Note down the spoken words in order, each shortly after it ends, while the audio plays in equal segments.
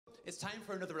it's time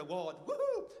for another award.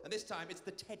 Woohoo! And this time it's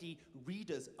the Teddy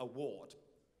Readers Award.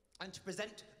 And to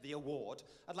present the award,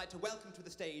 I'd like to welcome to the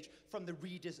stage from the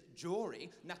Readers Jury,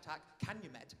 Natak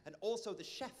Kanyumet, and also the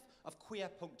chef of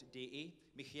queer.de,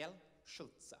 Michael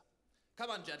Schulze. Come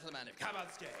on, gentlemen, come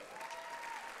on stage.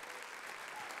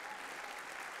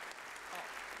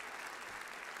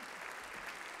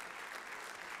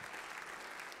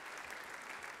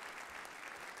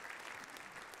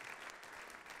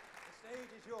 The stage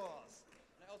is yours.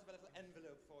 And I also have a little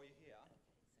envelope for you here.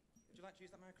 Would you like to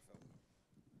use that microphone?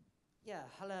 Yeah,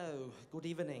 hello, good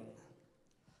evening.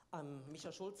 I'm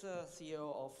Michael Schulze,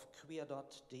 CEO of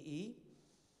queer.de.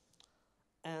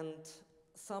 And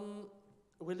some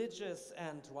religious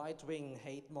and right-wing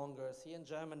hate mongers here in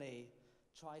Germany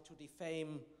try to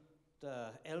defame the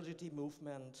LGBT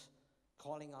movement,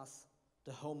 calling us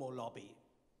the homo lobby.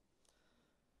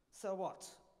 So what?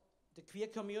 The queer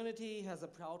community has a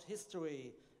proud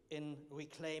history in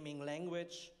reclaiming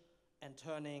language and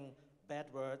turning bad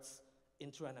words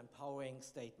into an empowering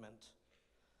statement.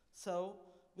 So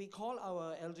we call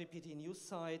our LGBT news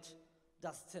site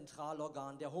das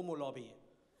Zentralorgan der Homo Lobby,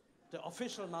 the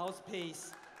official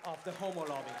mouthpiece of the Homo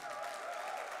Lobby.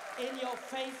 In your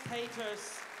face,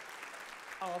 haters,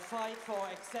 our fight for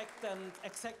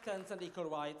acceptance and equal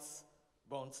rights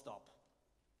won't stop.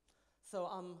 So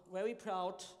I'm very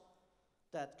proud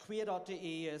that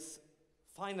queer.de is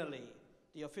finally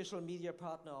the official media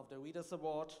partner of the Readers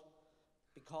Award,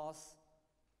 because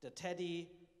the Teddy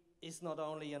is not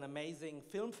only an amazing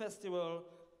film festival,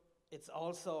 it's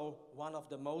also one of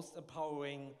the most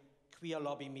empowering queer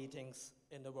lobby meetings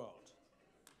in the world.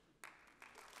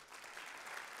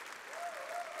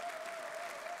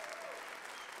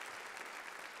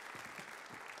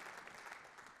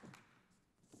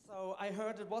 So I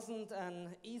heard it wasn't an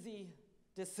easy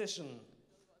decision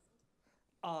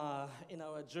in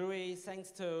our jury,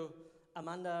 thanks to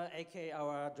Amanda, aka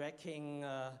our drag king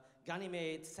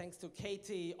Ganymede, thanks to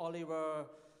Katie, Oliver,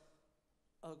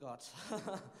 oh God,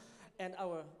 and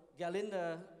our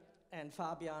Gerlinde and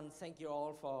Fabian. Thank you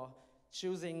all for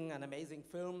choosing an amazing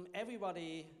film.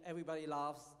 Everybody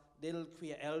loves little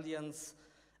queer aliens.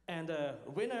 And the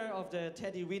winner of the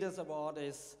Teddy Readers Award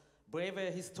is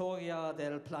Breve, historia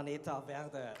del planeta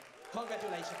verde.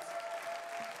 Congratulations.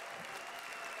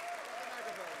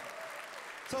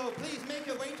 So please make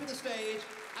your way to the stage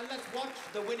and let's watch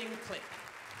the winning clip.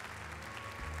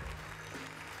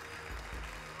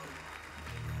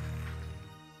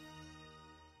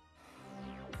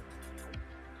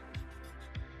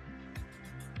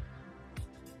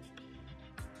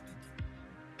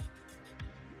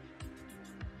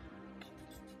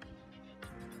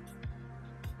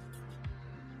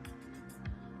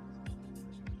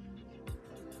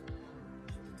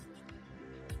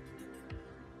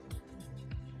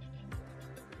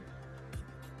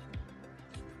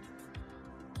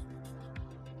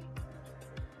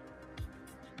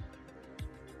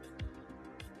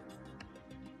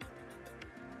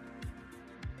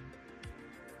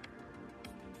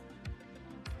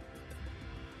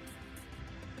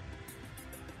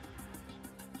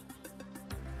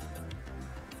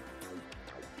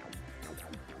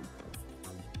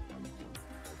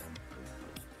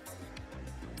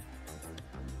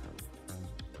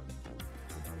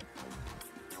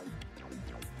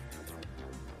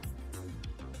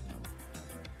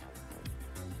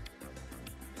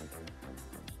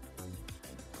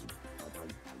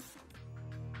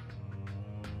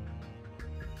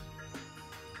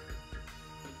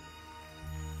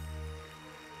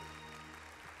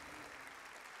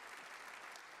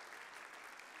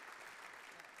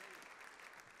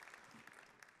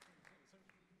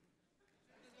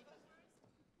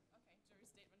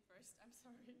 I'm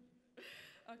sorry.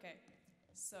 Okay,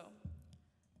 so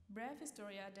Breve,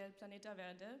 historia del planeta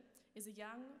verde is a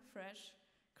young, fresh,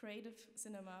 creative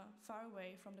cinema far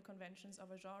away from the conventions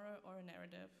of a genre or a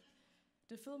narrative.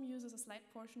 The film uses a slight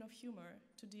portion of humor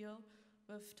to deal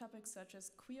with topics such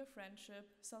as queer friendship,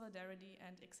 solidarity,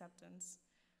 and acceptance.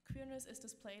 Queerness is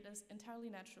displayed as entirely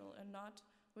natural and not,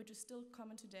 which is still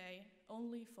common today,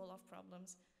 only full of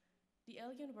problems. The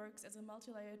alien works as a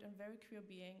multi-layered and very queer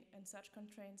being, and such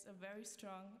contains a very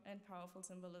strong and powerful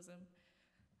symbolism.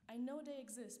 I know they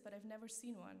exist, but I've never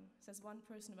seen one, says one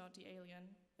person about the alien,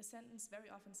 a sentence very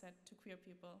often said to queer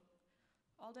people.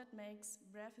 All that makes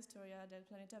Breve, historia del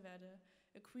planeta verde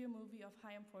a queer movie of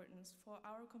high importance for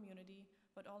our community,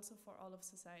 but also for all of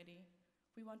society.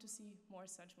 We want to see more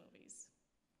such movies.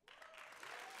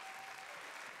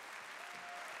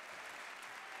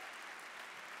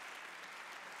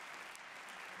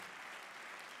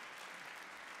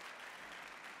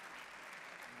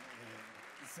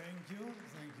 Thank you,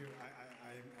 thank you.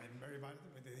 I'm very bad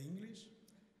with the English,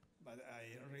 but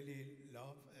I really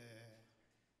love.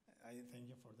 I thank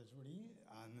you for the jury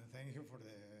and thank you for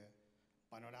the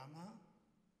panorama.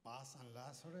 Paz and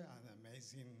Lazaro, an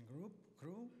amazing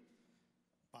crew.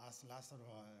 Paz, Lazaro,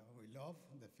 we love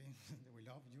the film. We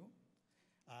love you,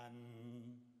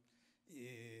 and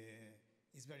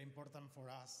it's very important for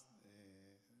us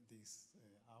this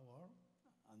hour,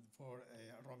 and for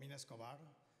Romina Escobar,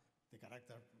 the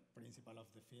character principal of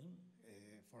the film.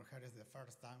 For her, it's the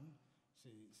first time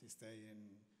she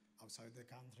staying outside the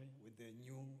country with the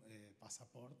new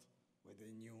passport, with the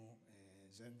new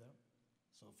gender.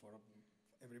 So for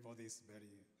everybody, is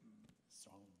very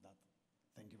strong that.